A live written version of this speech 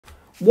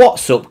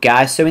What's up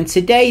guys, so in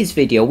today's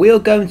video we are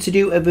going to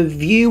do a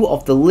review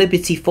of the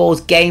Liberty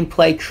Falls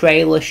gameplay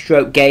trailer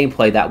stroke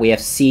gameplay that we have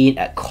seen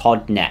at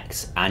COD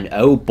Next, and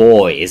oh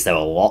boy is there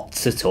a lot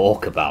to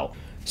talk about.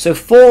 So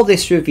for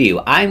this review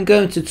I'm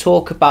going to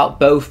talk about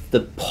both the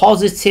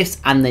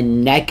positives and the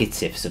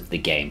negatives of the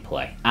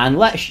gameplay, and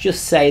let's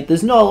just say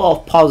there's not a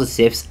lot of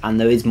positives and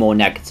there is more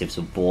negatives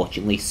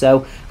unfortunately,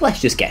 so let's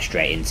just get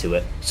straight into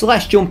it. So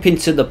let's jump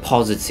into the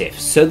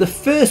positives. So the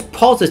first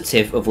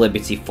positive of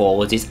Liberty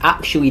Falls is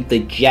actually the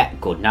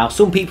jet gun. Now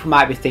some people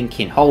might be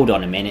thinking, hold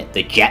on a minute,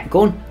 the jet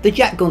gun? The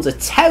jet gun's a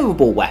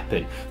terrible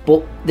weapon,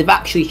 but they've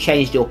actually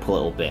changed it up a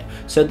little bit.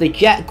 So the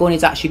jet gun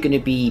is actually going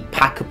to be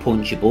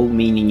pack-a-punchable,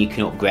 meaning you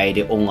can upgrade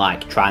it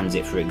unlike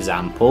transit for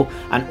example,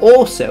 and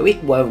also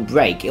it won't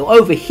break. It'll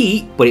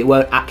overheat but it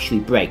won't actually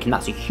break, and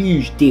that's a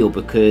huge deal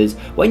because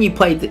when you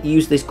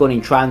use this gun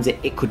in transit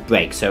it could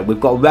break. So we've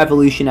got a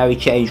revolutionary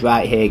change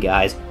right here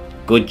guys.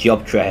 Good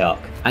job Treyarch.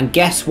 And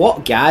guess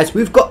what guys,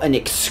 we've got an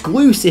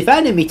exclusive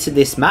enemy to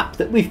this map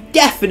that we've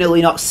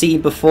definitely not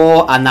seen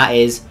before, and that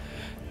is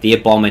the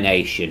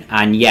Abomination.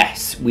 And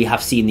yes, we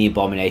have seen the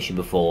Abomination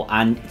before,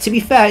 and to be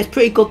fair it's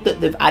pretty good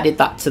that they've added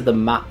that to the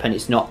map and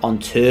it's not on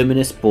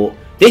Terminus, but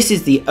this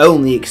is the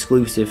only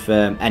exclusive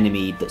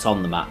enemy that's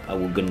on the map,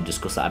 and we're going to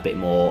discuss that a bit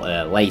more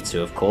later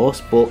of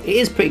course, but it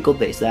is pretty good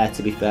that it's there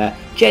to be fair.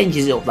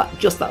 Changes it up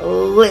just that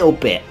little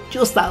bit,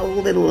 just that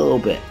little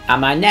bit.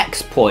 And my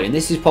next point, and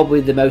this is probably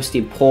the most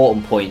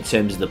important point in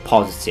terms of the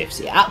positives,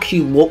 it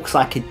actually looks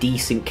like a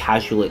decent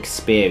casual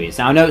experience.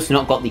 Now I know it's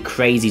not got the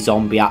crazy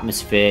zombie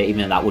atmosphere,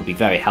 even though that would be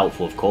very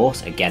helpful of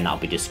course, again that'll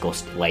be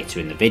discussed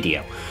later in the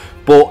video.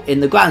 But in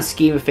the grand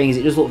scheme of things,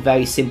 it does look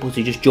very simple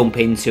to just jump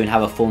into and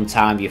have a fun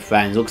time with your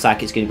friends. Looks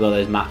like it's going to be one of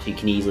those maps you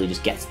can easily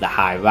just get to the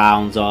high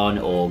rounds on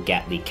or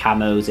get the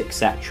camos,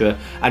 etc.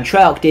 And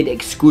Treyarch did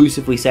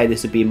exclusively say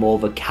this would be more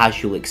of a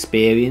casual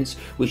experience,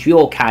 which we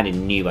all kind of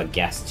knew I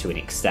guess to an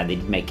extent. They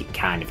did make it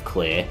kind of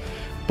clear.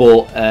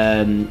 But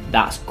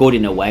that's good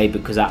in a way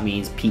because that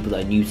means people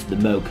that are new to the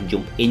mode can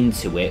jump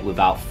into it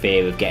without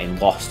fear of getting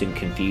lost and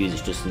confused.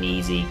 It's just an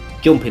easy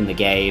jump in the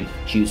game,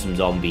 shoot some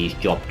zombies,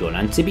 job done.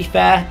 And to be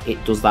fair,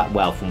 it does that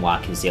well from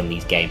what I can see on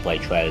these gameplay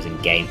trailers and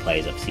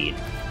gameplays I've seen.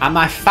 And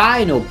my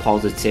final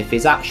positive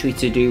is actually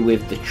to do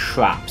with the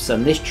traps,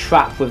 and this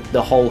trap with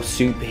the whole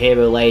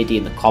superhero lady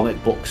in the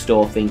comic book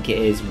store, I think it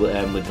is,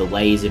 with the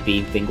laser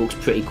beam thing, looks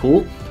pretty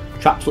cool.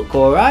 Traps look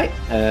alright.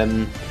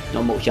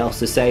 Not much else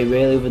to say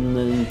really other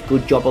than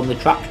good job on the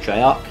traps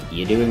Treyarch,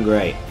 you're doing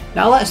great.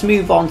 Now let's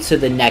move on to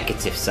the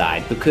negative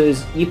side,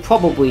 because you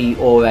probably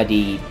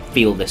already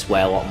feel this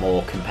way a lot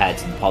more compared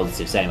to the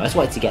positives anyway. I just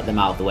wanted to get them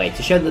out of the way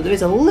to show that there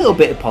is a little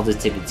bit of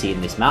positivity in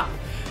this map,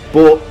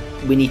 but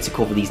we need to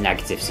cover these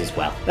negatives as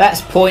well.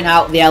 Let's point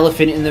out the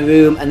elephant in the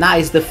room, and that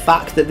is the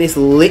fact that this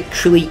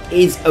literally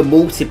is a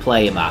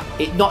multiplayer map.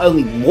 It not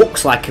only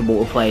looks like a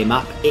multiplayer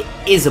map, it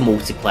is a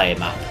multiplayer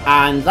map,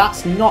 and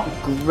that's not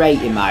great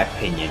in my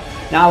opinion.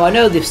 Now I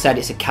know they've said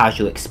it's a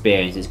casual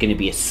experience, it's going to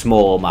be a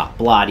small map,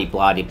 blah de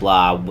blah de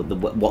blah,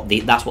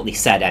 that's what they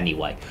said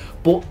anyway.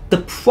 But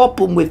the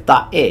problem with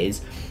that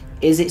is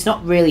it's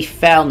not really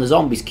fair on the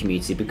zombies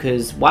community,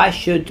 because why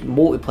should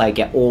multiplayer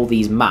get all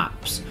these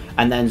maps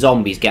and then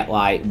zombies get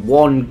like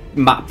one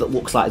map that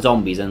looks like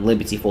zombies and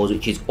Liberty Falls,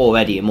 which is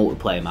already a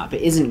multiplayer map?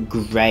 It isn't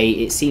great,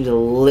 it seems a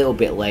little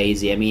bit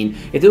lazy. I mean,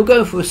 if they were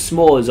going for a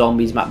smaller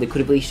zombies map, they could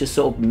have at least just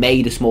sort of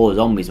made a smaller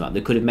zombies map.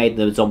 They could have made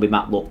the zombie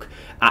map look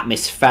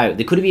atmospheric.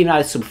 They could have even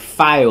added some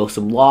fire or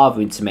some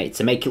lava into it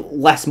to make it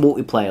less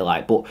multiplayer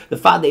like, but the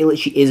fact that it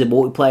literally is a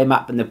multiplayer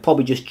map and they've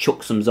probably just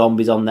chucked some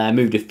zombies on there,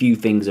 moved a few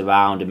things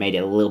around and made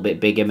it a little bit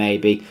bigger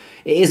maybe,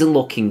 it isn't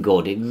looking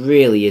good. It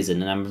really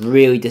isn't, and I'm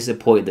really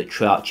disappointed that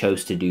Treyarch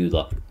chose to do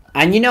that.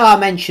 And you know I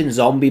mentioned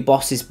zombie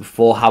bosses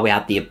before, how we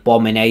had the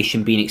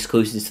Abomination being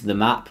exclusive to the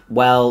map.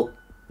 Well,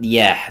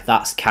 yeah,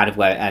 that's kind of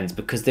where it ends,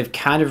 because they've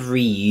kind of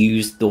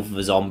reused the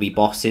other zombie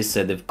bosses.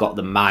 So they've got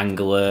the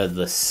Mangler,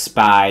 the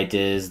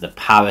spiders, the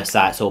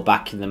parasites all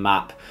back in the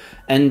map.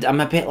 And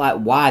I'm a bit like,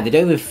 why? They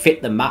don't even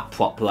fit the map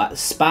properly. Like, the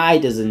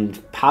spiders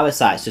and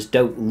parasites just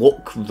don't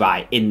look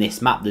right in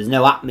this map. There's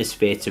no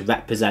atmosphere to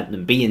represent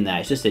them being there.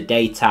 It's just a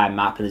daytime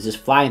map and there's just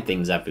flying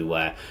things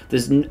everywhere.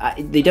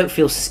 They don't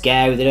feel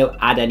scary. They don't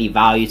add any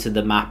value to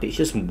the map. It's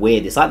just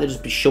weird. It's like they're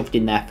just shoved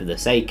in there for the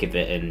sake of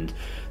it, and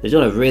they've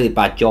done a really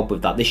bad job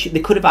with that. They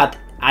could have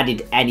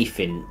added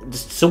anything,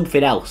 just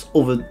something else,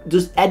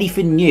 just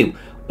anything new.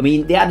 I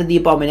mean, they added the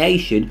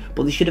Abomination,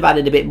 but they should have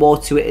added a bit more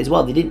to it as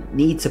well. They didn't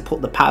need to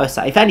put the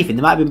parasite. If anything,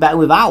 they might have been better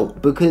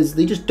without, because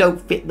they just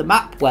don't fit the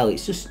map well.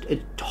 It's just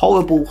a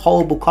horrible,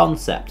 horrible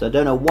concept. I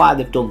don't know why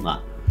they've done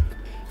that.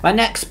 My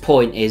next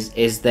point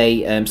is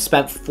they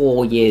spent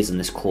 4 years on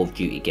this Call of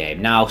Duty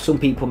game. Now, some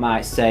people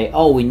might say,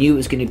 oh, we knew it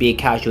was going to be a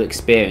casual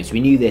experience. We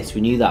knew this,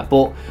 we knew that.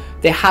 But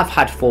they have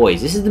had 4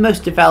 years. This is the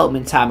most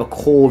development time a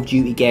Call of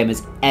Duty game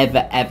has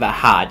ever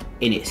had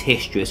in its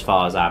history, as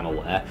far as I'm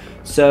aware.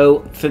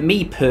 So for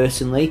me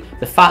personally,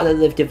 the fact that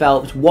they've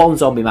developed one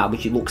zombie map,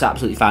 which it looks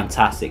absolutely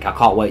fantastic, I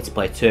can't wait to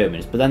play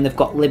Terminus, but then they've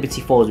got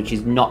Liberty Falls, which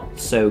is not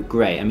so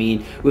great. I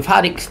mean, we've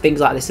had things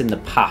like this in the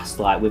past,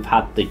 like we've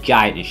had the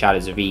Giant in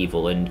Shadows of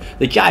Evil, and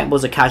the Giant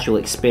was a casual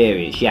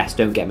experience, yes,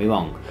 don't get me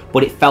wrong,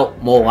 but it felt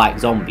more like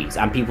zombies,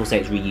 and people say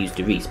it's reused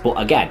the Reese, but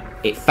again,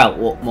 it felt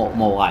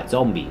more like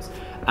zombies.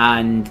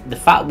 And the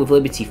fact with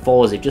Liberty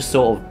Falls, they've just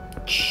sort of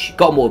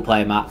got a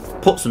multiplayer map,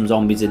 put some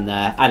zombies in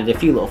there, added a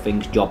few little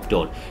things, job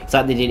done. It's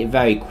like they did it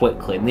very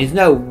quickly, and there's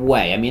no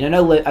way, I mean, I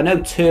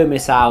know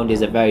Terminus Sound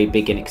is a very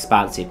big and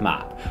expansive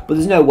map, but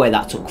there's no way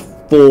that took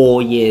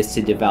 4 years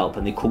to develop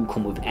and they couldn't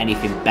come up with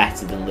anything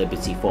better than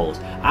Liberty Falls.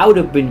 I would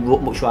have been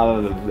much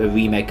rather a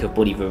remake of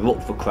Bloody the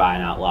Rook, for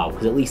crying out loud,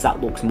 because at least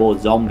that looks more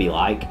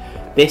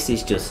zombie-like. This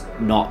is just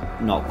not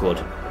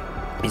good.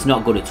 It's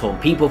not good at all.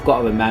 People have got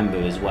to remember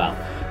as well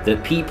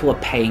that people are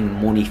paying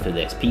money for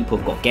this. People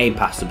have got Game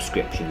Pass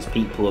subscriptions.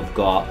 People have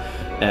got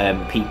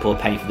people are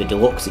paying for the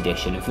deluxe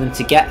edition, and for them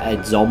to get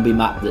a zombie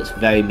map that's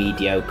very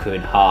mediocre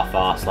and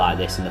half-arsed like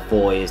this in the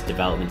 4 years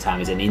development time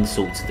is an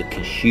insult to the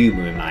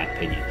consumer, in my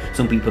opinion.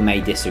 Some people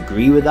may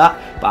disagree with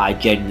that, but I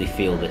genuinely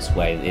feel this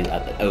way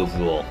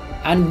overall.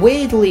 And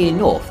weirdly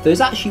enough,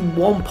 there's actually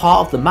one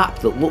part of the map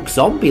that looks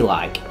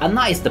zombie-like, and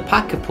that is the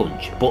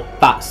Pack-a-Punch, but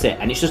that's it,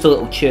 and it's just a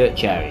little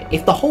church area.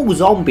 If the whole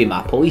zombie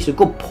map, or at least a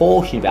good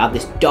portion of it, had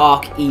this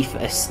dark ether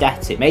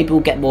aesthetic, maybe we'll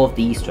get more of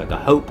the Easter egg.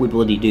 I hope we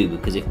bloody do,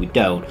 because if we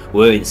don't,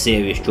 we're in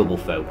serious trouble,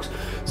 folks.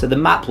 So the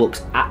map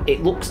looks,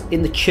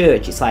 in the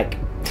church, it's like,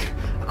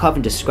 I can't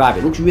even describe it,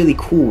 it looks really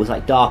cool, it's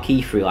like dark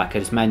ether, like I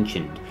just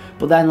mentioned.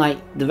 But then, like,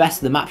 the rest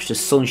of the map's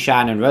just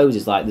sunshine and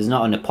roses, like, there's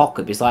not an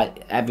apocalypse, it's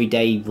like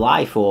everyday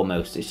life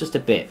almost. It's just a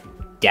bit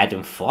dead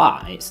and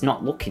flat, it's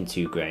not looking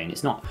too great, and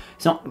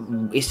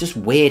it's just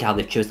weird how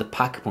they've chose the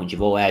Pack-a-Punch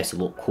of all areas to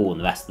look cool and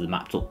the rest of the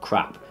map to look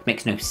crap.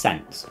 Makes no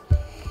sense.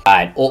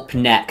 And up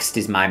next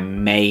is my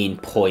main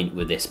point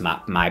with this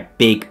map, my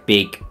big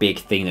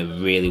thing that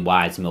really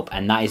winds me up,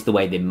 and that is the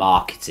way they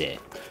market it.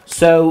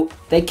 So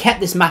they kept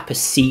this map a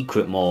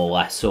secret, more or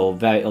less, or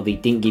they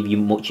didn't give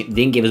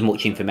us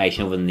much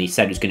information other than they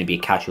said it was going to be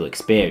a casual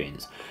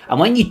experience. And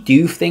when you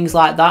do things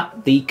like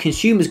that, the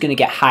consumer's going to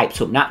get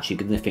hyped up naturally,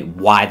 because they think,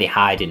 why are they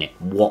hiding it?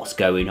 What's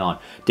going on?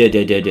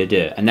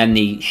 And then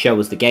they show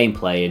us the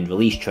gameplay and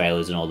release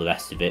trailers and all the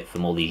rest of it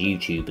from all these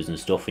YouTubers and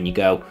stuff, and you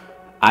go,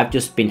 I've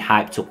just been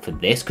hyped up for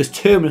this, because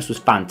Terminus was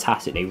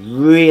fantastic. They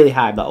really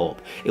hyped that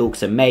up. It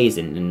looks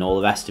amazing and all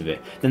the rest of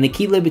it. Then they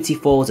keep Liberty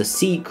Falls a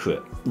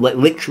secret,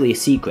 literally a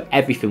secret.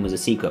 Everything was a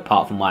secret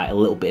apart from like a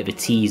little bit of a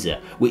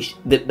teaser,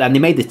 and they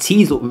made the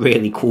tease look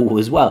really cool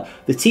as well.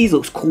 The tease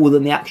looks cooler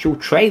than the actual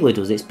trailer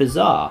does. It's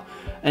bizarre.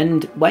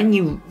 And when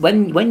you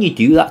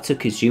do that to a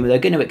consumer, they're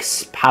going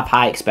to have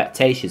high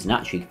expectations.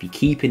 Naturally, if you're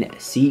keeping it a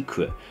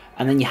secret,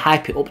 and then you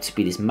hype it up to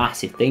be this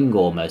massive thing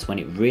almost, when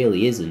it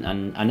really isn't.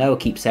 And I know I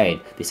keep saying,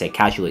 they say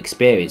casual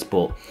experience,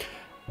 but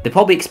they're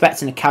probably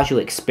expecting a casual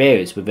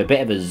experience with a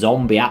bit of a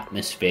zombie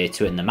atmosphere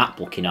to it, and the map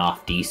looking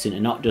half decent,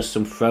 and not just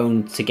some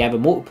thrown together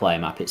multiplayer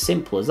map. It's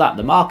simple as that.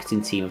 The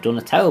marketing team have done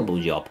a terrible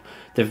job.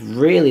 They've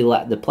really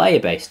let the player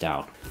base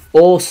down.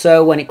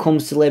 Also, when it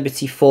comes to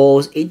Liberty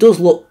Falls, it does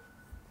look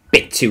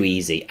bit too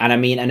easy. And I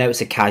mean, I know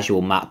it's a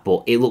casual map,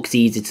 but it looks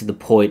easy to the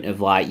point of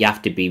like you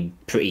have to be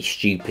pretty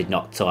stupid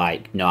not to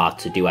like know how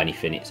to do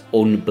anything. It's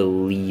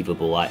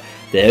unbelievable. Like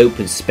the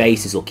open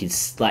space is looking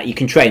like you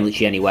can train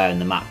literally anywhere in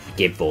the map,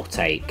 give or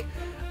take.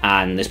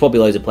 And there's probably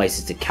loads of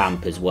places to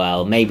camp as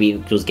well. Maybe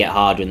it does get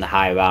harder in the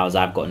higher rounds,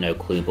 I've got no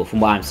clue, but from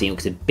what I'm seeing, it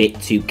looks a bit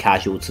too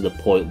casual to the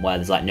point where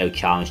there's like no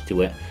challenge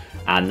to it.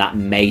 And that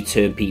may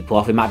turn people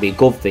off. It might be a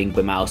good thing, but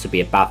it might also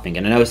be a bad thing.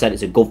 And I know I said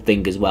it's a good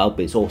thing as well,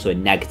 but it's also a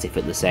negative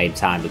at the same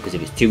time, because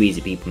if it's too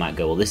easy, people might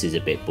go, well, this is a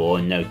bit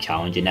boring, no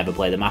challenge, and never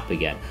play the map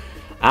again.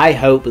 I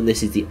hope that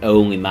this is the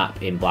only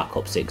map in Black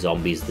Ops 6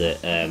 Zombies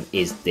that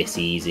is this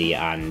easy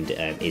and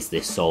is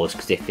this soulless,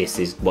 because if this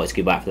is what it's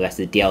going to be like for the rest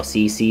of the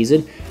DLC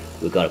season,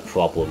 we've got a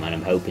problem. And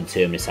I'm hoping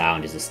Terminus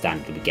Sound is the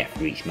standard we get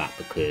for each map,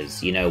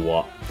 because you know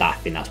what, I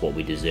think that's what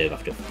we deserve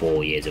after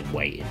 4 years of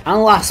waiting.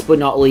 And last but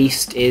not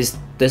least is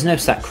there's no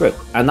set crew,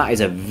 and that is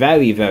a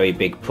very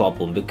big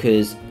problem,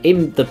 because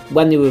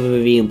when they were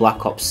revealing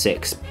Black Ops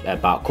 6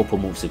 about a couple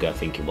months ago, I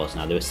think it was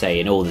now, they were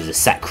saying, oh, there's a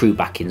set crew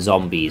back in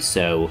Zombies,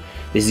 so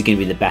this is going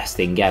to be the best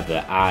thing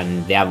ever,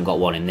 and they haven't got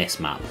one in this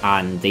map.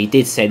 And they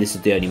did say this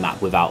is the only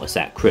map without a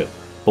set crew,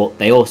 but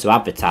they also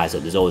advertised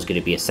that there's always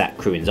going to be a set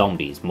crew in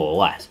Zombies, more or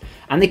less.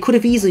 And they could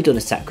have easily done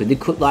a set crew. They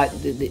could, like,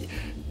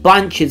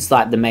 Blanchard's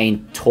like the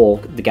main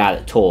the guy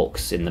that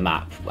talks in the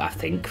map, I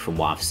think, from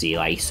what I've seen.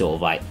 Like, he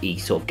sort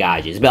of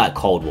guides you. It's a bit like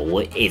Cold War. Well,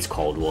 it is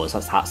Cold War, so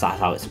that's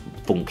how it's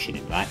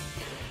functioning, right?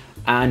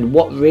 And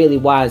what really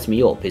winds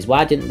me up is,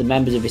 why didn't the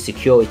members of the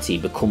security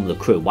team become the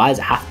crew? Why does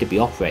it have to be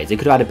operators? They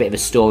could have had a bit of a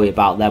story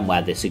about them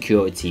where the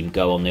security team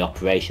go on the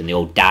operation, they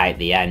all die at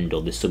the end,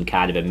 or there's some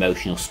kind of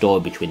emotional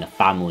story between the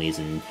families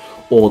and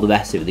all the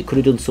rest of it. They could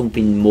have done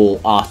something more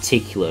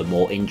articulate,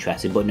 more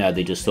interesting, but no,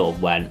 they just sort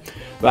of went,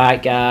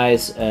 right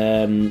guys,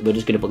 we're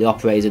just going to put the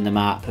operators in the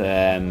map,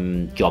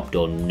 job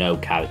done, no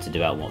character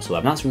development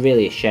whatsoever. And that's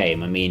really a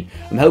shame. I mean,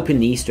 I'm hoping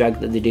the Easter egg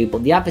that they do,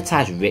 but they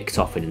advertised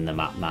Richtofen in the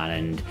map,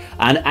 man,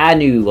 and I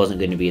knew he wasn't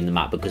going to be in the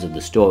map because of the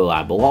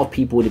storyline, but a lot of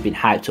people would have been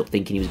hyped up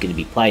thinking he was going to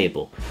be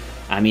playable.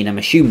 I mean, I'm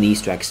assuming the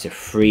Easter egg's to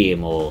free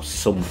him or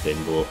something,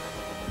 but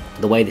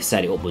the way they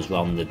set it up was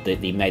wrong.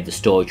 They made the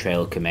story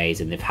trailer look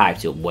amazing. They've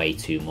hyped it up way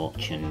too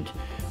much, and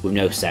with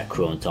no set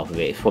crew on top of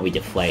it, it's probably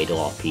deflated a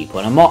lot of people.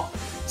 And I'm not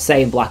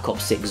saying Black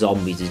Ops 6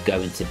 Zombies is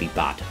going to be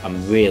bad.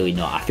 I'm really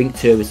not. I think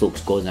Terminus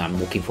looks good, and I'm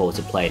looking forward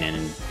to playing it,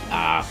 and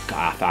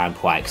I'm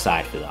quite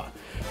excited for that.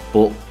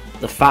 But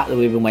the fact that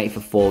we've been waiting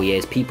for 4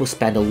 years, people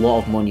spend a lot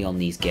of money on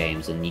these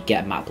games, and you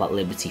get a map like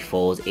Liberty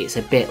Falls, it's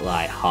a bit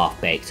like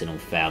half-baked and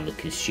unfair on the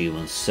consumer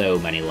on so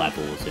many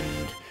levels,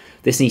 and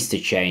this needs to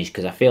change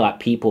because I feel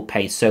like people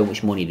pay so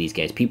much money these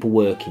days, people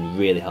working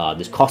really hard.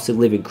 There's cost of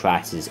living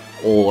crisis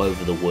all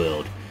over the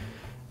world,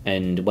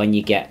 and when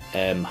you get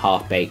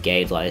half-baked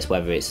games like this,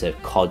 whether it's a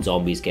COD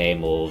Zombies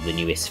game or the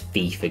newest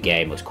FIFA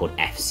game, what's called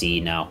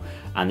FC now,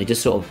 and they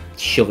just sort of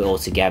shove it all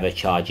together,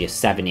 charge you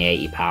 70,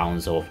 80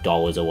 pounds or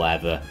dollars or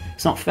whatever.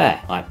 It's not fair.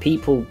 Like,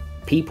 people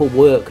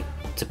work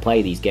to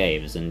play these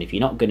games, and if you're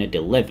not going to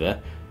deliver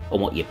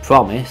on what you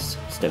promise,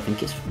 I just don't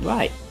think it's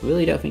right. I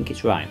really don't think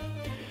it's right.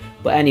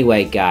 But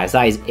anyway, guys,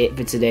 that is it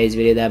for today's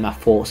video. There, my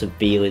thoughts and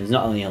feelings,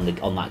 not only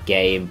on that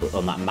game, but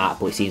on that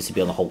map, but it seems to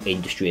be on the whole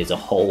industry as a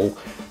whole.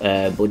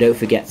 But don't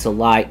forget to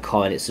like,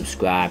 comment, and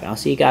subscribe, and I'll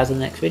see you guys in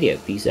the next video.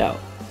 Peace out.